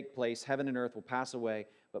take place. Heaven and earth will pass away,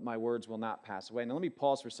 but my words will not pass away. Now let me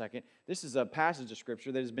pause for a second. This is a passage of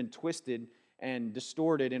Scripture that has been twisted and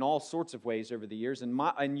distorted in all sorts of ways over the years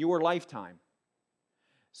in your lifetime.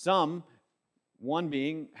 One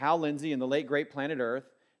being Hal Lindsey and the late great Planet Earth,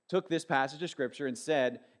 took this passage of Scripture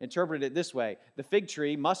and interpreted it this way. The fig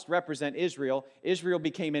tree must represent Israel. Israel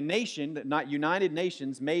became a nation, not United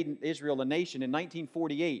Nations, made Israel a nation in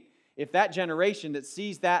 1948. If that generation that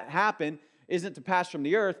sees that happen isn't to pass from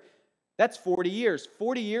the earth, that's 40 years.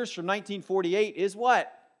 40 years from 1948 is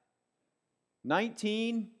what?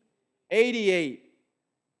 1988.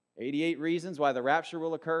 88 reasons why the rapture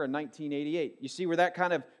will occur in 1988. You see where that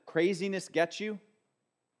kind of craziness gets you?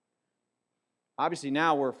 Obviously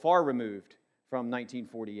now we're far removed from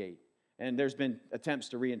 1948. And there's been attempts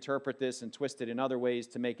to reinterpret this and twist it in other ways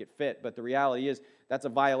to make it fit. But the reality is that's a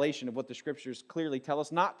violation of what the Scriptures clearly tell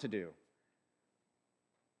us not to do.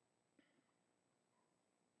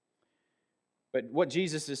 But what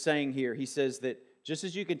Jesus is saying here, he says that just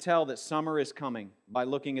as you can tell that summer is coming by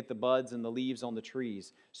looking at the buds and the leaves on the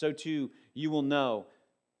trees, so too you will know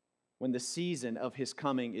when the season of his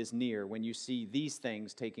coming is near, when you see these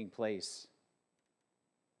things taking place.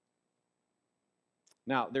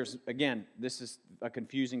 Now, this is a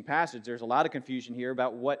confusing passage. There's a lot of confusion here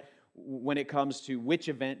about when it comes to which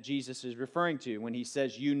event Jesus is referring to when he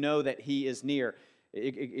says, you know that he is near.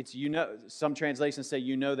 Some translations say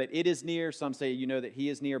you know that it is near. Some say you know that he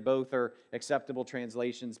is near. Both are acceptable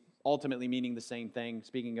translations, ultimately meaning the same thing.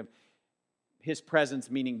 Speaking of his presence,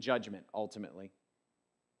 meaning judgment, ultimately.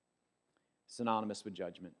 Synonymous with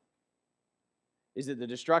judgment. Is it the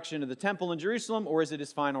destruction of the temple in Jerusalem, or is it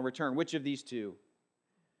his final return? Which of these two?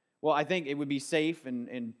 Well, I think it would be safe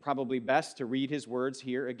and probably best to read his words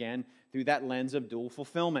here again through that lens of dual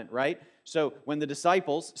fulfillment, right? So when the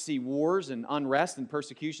disciples see wars and unrest and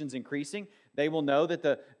persecutions increasing, they will know that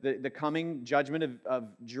the coming judgment of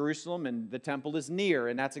Jerusalem and the temple is near,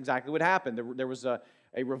 and that's exactly what happened. There was a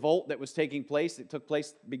revolt that was taking place. It took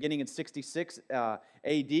place beginning in 66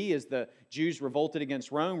 A.D. as the Jews revolted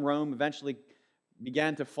against Rome. Rome eventually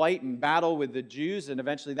began to fight and battle with the Jews, and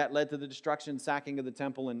eventually that led to the destruction and sacking of the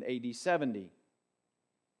temple in AD 70.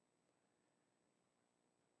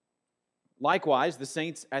 Likewise, the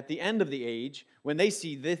saints at the end of the age, when they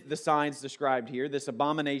see the signs described here, this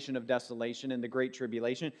abomination of desolation and the great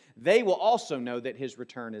tribulation, they will also know that his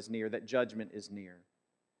return is near, that judgment is near.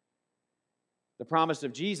 The promise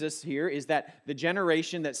of Jesus here is that the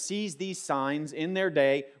generation that sees these signs in their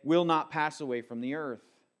day will not pass away from the earth.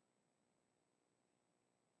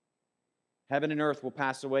 Heaven and earth will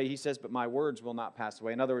pass away, he says, but my words will not pass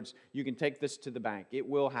away. In other words, you can take this to the bank. It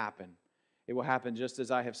will happen. It will happen just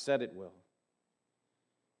as I have said it will.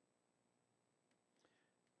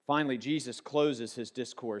 Finally, Jesus closes his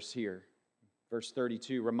discourse here. Verse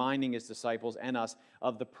 32, reminding his disciples and us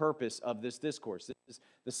of the purpose of this discourse. This is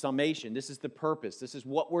the summation. This is the purpose. This is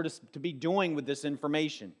what we're to be doing with this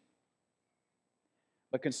information.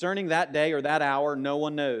 But concerning that day or that hour, no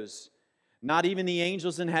one knows. Not even the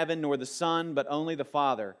angels in heaven, nor the Son, but only the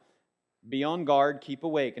Father. Be on guard, keep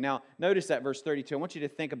awake. And now, notice that verse 32. I want you to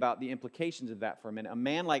think about the implications of that for a minute. A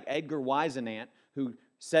man like Edgar Whisenant, who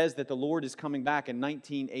says that the Lord is coming back in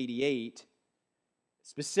 1988,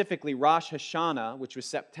 specifically Rosh Hashanah, which was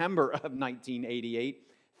September of 1988,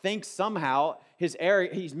 thinks somehow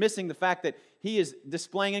he's missing the fact that he is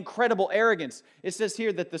displaying incredible arrogance. It says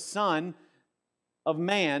here that the Son of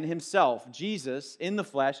Man himself, Jesus in the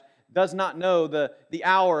flesh, does not know the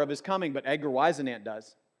hour of his coming, but Edgar Whisenant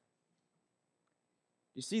does.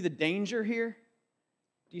 You see the danger here?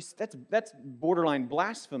 That's borderline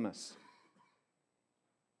blasphemous.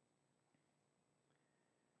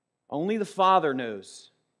 Only the Father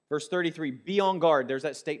knows. Verse 33, be on guard. There's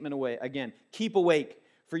that statement away again. Keep awake,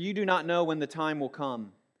 for you do not know when the time will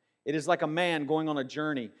come. It is like a man going on a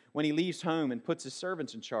journey when he leaves home and puts his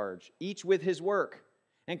servants in charge, each with his work,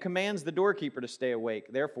 and commands the doorkeeper to stay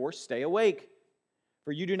awake. Therefore, stay awake.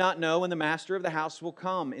 For you do not know when the master of the house will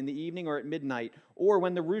come, in the evening or at midnight, or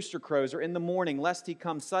when the rooster crows or in the morning, lest he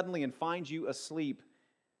come suddenly and find you asleep.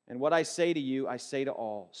 And what I say to you, I say to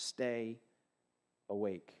all, stay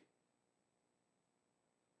awake.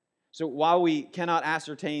 So while we cannot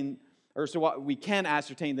ascertain, we can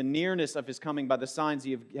ascertain the nearness of his coming by the signs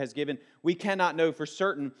he has given, we cannot know for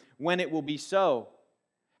certain when it will be so,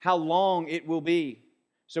 how long it will be.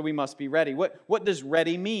 So we must be ready. What does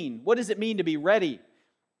ready mean? What does it mean to be ready?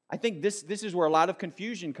 I think this is where a lot of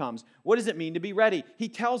confusion comes. What does it mean to be ready? He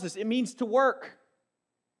tells us it means to work.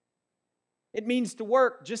 It means to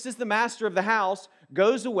work. Just as the master of the house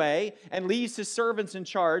goes away and leaves his servants in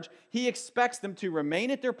charge, he expects them to remain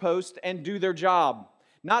at their post and do their job,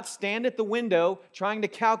 not stand at the window trying to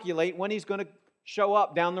calculate when he's going to show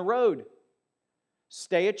up down the road.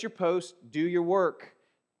 Stay at your post, do your work.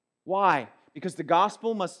 Why? Because the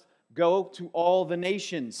gospel must go to all the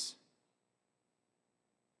nations.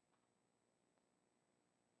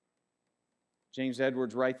 James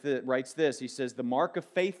Edwards writes this. He says, the mark of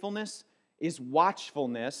faithfulness is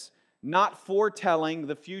watchfulness, not foretelling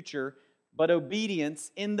the future, but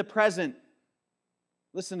obedience in the present.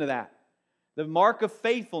 Listen to that. The mark of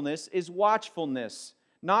faithfulness is watchfulness,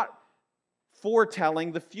 not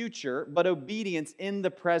foretelling the future, but obedience in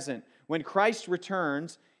the present. When Christ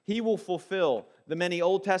returns, He will fulfill the many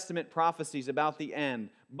Old Testament prophecies about the end.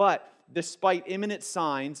 But despite imminent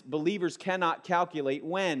signs, believers cannot calculate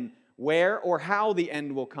when, where, or how the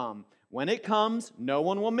end will come. When it comes, no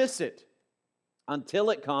one will miss it. Until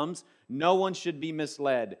it comes, no one should be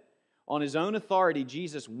misled. On His own authority,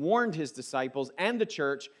 Jesus warned His disciples and the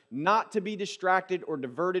church not to be distracted or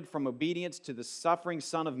diverted from obedience to the suffering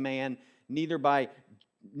Son of Man, neither by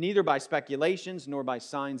speculations nor by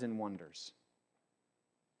signs and wonders.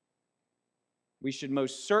 We should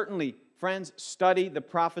most certainly, friends, study the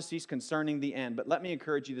prophecies concerning the end. But let me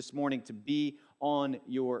encourage you this morning to be on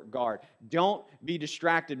your guard. Don't be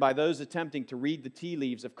distracted by those attempting to read the tea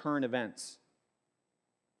leaves of current events.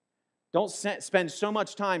 Don't spend so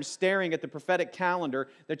much time staring at the prophetic calendar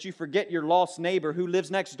that you forget your lost neighbor who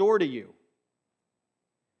lives next door to you.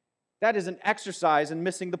 That is an exercise in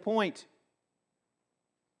missing the point.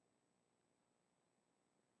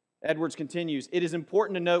 Edwards continues, it is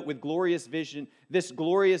important to note with this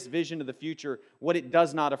glorious vision of the future, what it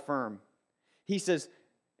does not affirm. He says,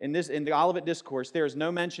 in the Olivet Discourse, there is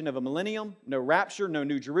no mention of a millennium, no rapture, no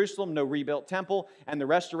New Jerusalem, no rebuilt temple, and the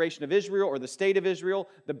restoration of Israel or the state of Israel,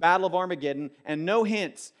 the battle of Armageddon, and no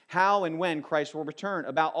hints how and when Christ will return.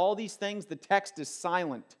 About all these things, the text is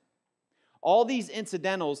silent. All these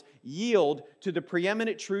incidentals yield to the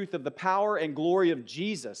preeminent truth of the power and glory of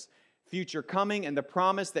Jesus, future coming, and the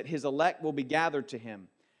promise that His elect will be gathered to Him.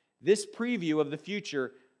 This preview of the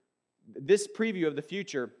future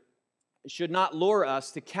should not lure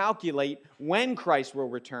us to calculate when Christ will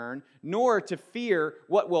return, nor to fear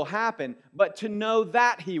what will happen, but to know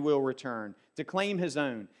that He will return, to claim His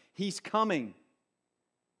own. He's coming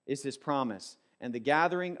is His promise, and the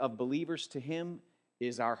gathering of believers to Him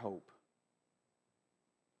is our hope.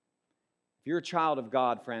 If you're a child of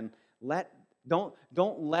God, friend, don't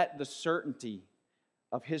let the certainty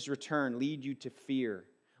of His return lead you to fear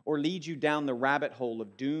or lead you down the rabbit hole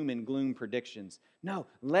of doom and gloom predictions. No,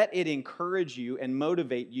 let it encourage you and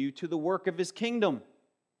motivate you to the work of His kingdom.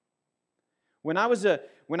 When I was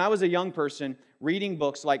a young person, reading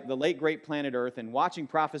books like The Late Great Planet Earth and watching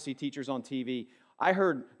prophecy teachers on TV, I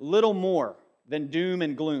heard little more than doom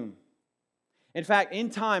and gloom. In fact, in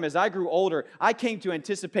time, as I grew older, I came to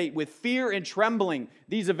anticipate with fear and trembling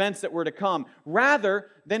these events that were to come, rather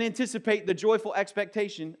than anticipate the joyful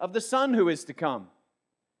expectation of the Son who is to come.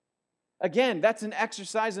 Again, that's an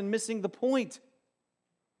exercise in missing the point.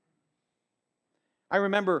 I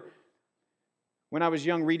remember when I was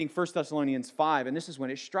young reading 1 Thessalonians 5, and this is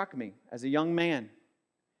when it struck me as a young man.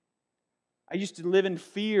 I used to live in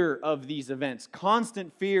fear of these events,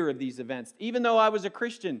 constant fear of these events, even though I was a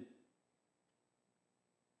Christian.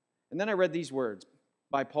 And then I read these words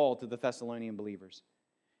by Paul to the Thessalonian believers.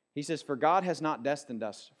 He says, "For God has not destined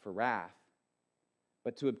us for wrath,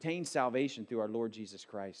 but to obtain salvation through our Lord Jesus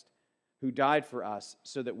Christ, who died for us,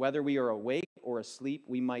 so that whether we are awake or asleep,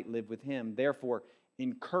 we might live with Him. Therefore,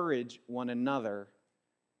 encourage one another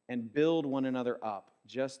and build one another up,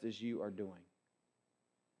 just as you are doing."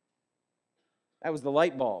 That was the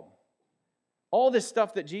light bulb. All this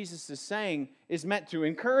stuff that Jesus is saying is meant to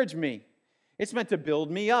encourage me. It's meant to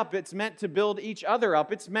build me up. It's meant to build each other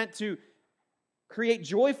up. It's meant to create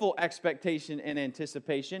joyful expectation and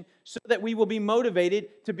anticipation so that we will be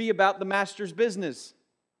motivated to be about the Master's business.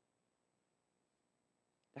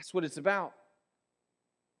 That's what it's about.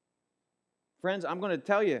 Friends, I'm going to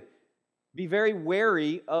tell you, be very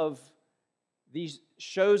wary of these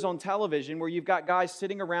shows on television where you've got guys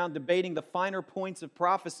sitting around debating the finer points of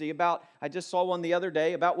prophecy about, I just saw one the other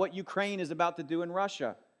day, about what Ukraine is about to do in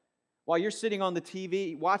Russia. While you're sitting on the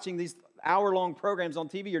TV watching these hour-long programs on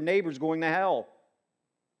TV, your neighbor's going to hell.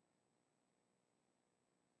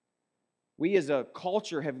 We as a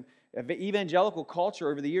culture evangelical culture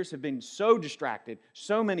over the years have been so distracted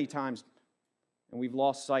so many times, and we've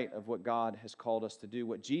lost sight of what God has called us to do,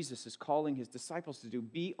 what Jesus is calling His disciples to do.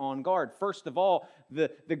 Be on guard. First of all, the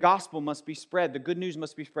gospel must be spread. The good news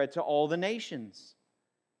must be spread to all the nations.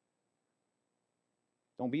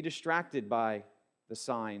 Don't be distracted by the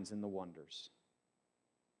signs and the wonders.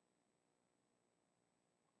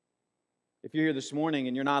 If you're here this morning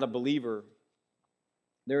and you're not a believer,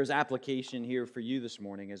 there is application here for you this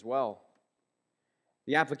morning as well.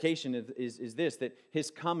 The application is this, that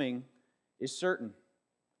His coming is certain,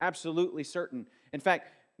 absolutely certain. In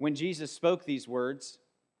fact, when Jesus spoke these words,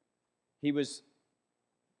 He was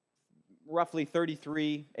roughly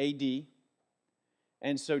 33 AD,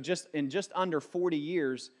 and so in just under 40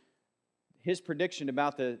 years, His prediction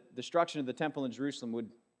about the destruction of the temple in Jerusalem would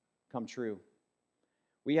come true.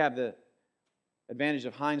 We have the advantage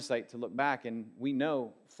of hindsight to look back, and we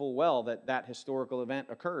know full well that that historical event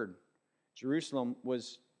occurred. Jerusalem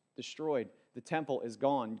was destroyed. The temple is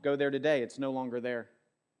gone. Go there today, it's no longer there.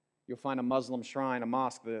 You'll find a Muslim shrine, a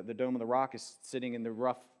mosque. The Dome of the Rock is sitting in the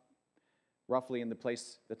roughly in the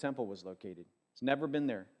place the temple was located. It's never been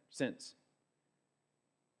there since.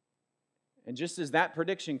 And just as that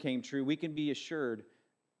prediction came true, we can be assured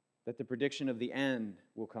that the prediction of the end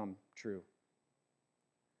will come true.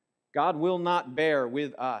 God will not bear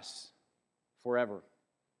with us forever.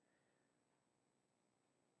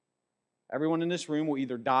 Everyone in this room will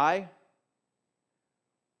either die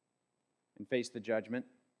and face the judgment,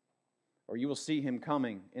 or you will see Him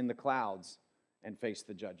coming in the clouds and face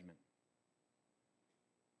the judgment.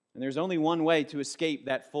 And there's only one way to escape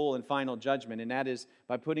that full and final judgment, and that is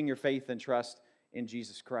by putting your faith and trust in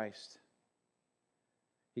Jesus Christ.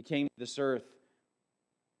 He came to this earth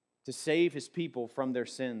to save His people from their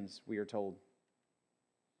sins, we are told.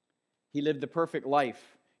 He lived the perfect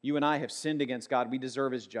life. You and I have sinned against God. We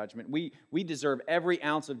deserve His judgment. We deserve every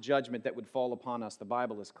ounce of judgment that would fall upon us. The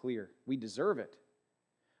Bible is clear. We deserve it.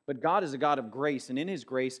 But God is a God of grace, and in His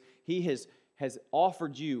grace, He has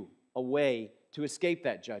offered you a way to escape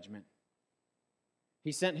that judgment.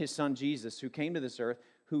 He sent His Son Jesus, who came to this earth,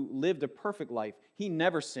 who lived a perfect life. He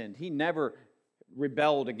never sinned. He never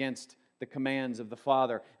rebelled against the commands of the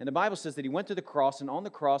Father. And the Bible says that He went to the cross, and on the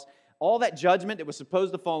cross, all that judgment that was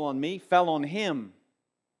supposed to fall on me fell on Him.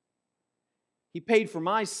 He paid for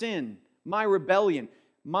my sin, my rebellion.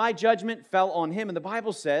 My judgment fell on Him. And the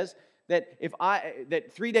Bible says that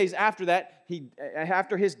that 3 days after that,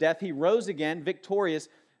 after His death, He rose again victorious,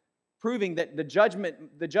 proving that the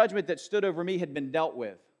judgment that stood over me had been dealt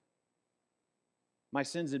with. My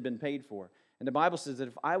sins had been paid for. And the Bible says that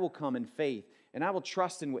if I will come in faith and I will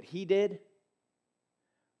trust in what He did,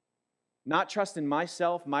 not trust in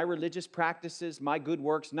myself, my religious practices, my good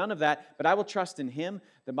works, none of that, but I will trust in Him,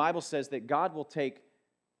 the Bible says that God will take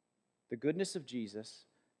the goodness of Jesus,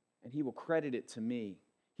 and He will credit it to me.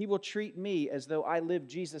 He will treat me as though I lived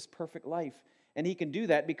Jesus' perfect life. And He can do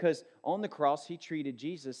that because on the cross, He treated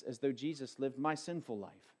Jesus as though Jesus lived my sinful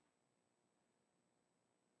life.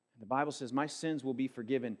 The Bible says, my sins will be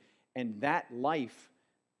forgiven. And that life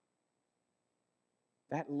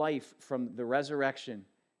from the resurrection,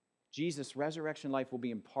 Jesus' resurrection life will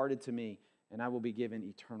be imparted to me, and I will be given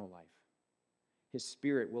eternal life. His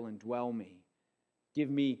Spirit will indwell me, give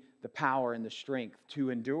me the power and the strength to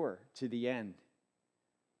endure to the end,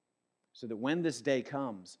 so that when this day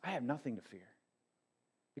comes, I have nothing to fear,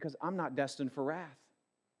 because I'm not destined for wrath.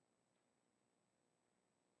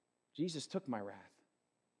 Jesus took my wrath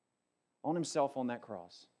on Himself on that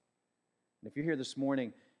cross. And if you're here this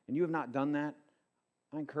morning and you have not done that,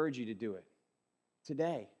 I encourage you to do it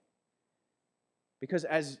today. Because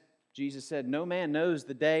as Jesus said, no man knows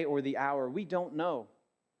the day or the hour. We don't know.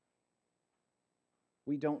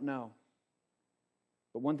 We don't know.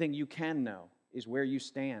 But one thing you can know is where you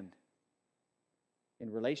stand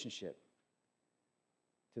in relationship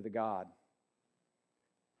to the God,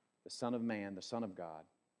 the Son of Man, the Son of God,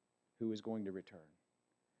 who is going to return.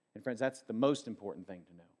 And friends, that's the most important thing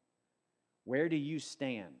to know. Where do you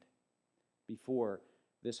stand before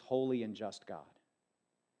this holy and just God?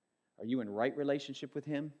 Are you in right relationship with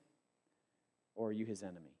Him, or are you His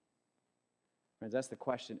enemy? Friends, that's the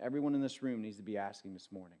question everyone in this room needs to be asking this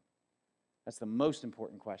morning. That's the most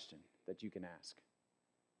important question that you can ask.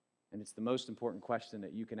 And it's the most important question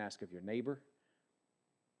that you can ask of your neighbor,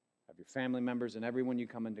 of your family members, and everyone you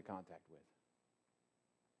come into contact with.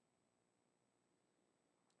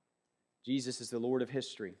 Jesus is the Lord of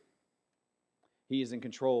history. He is in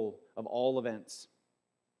control of all events,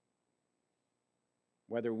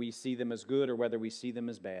 whether we see them as good or whether we see them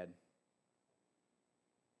as bad.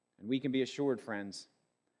 And we can be assured, friends,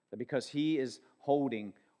 that because He is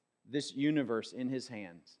holding this universe in His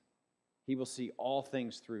hands, He will see all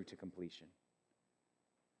things through to completion.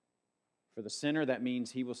 For the sinner, that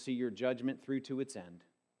means He will see your judgment through to its end.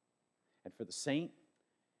 And for the saint,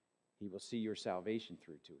 He will see your salvation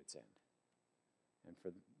through to its end. And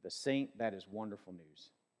for the saint, that is wonderful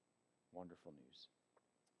news. Wonderful news.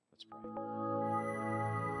 Let's pray.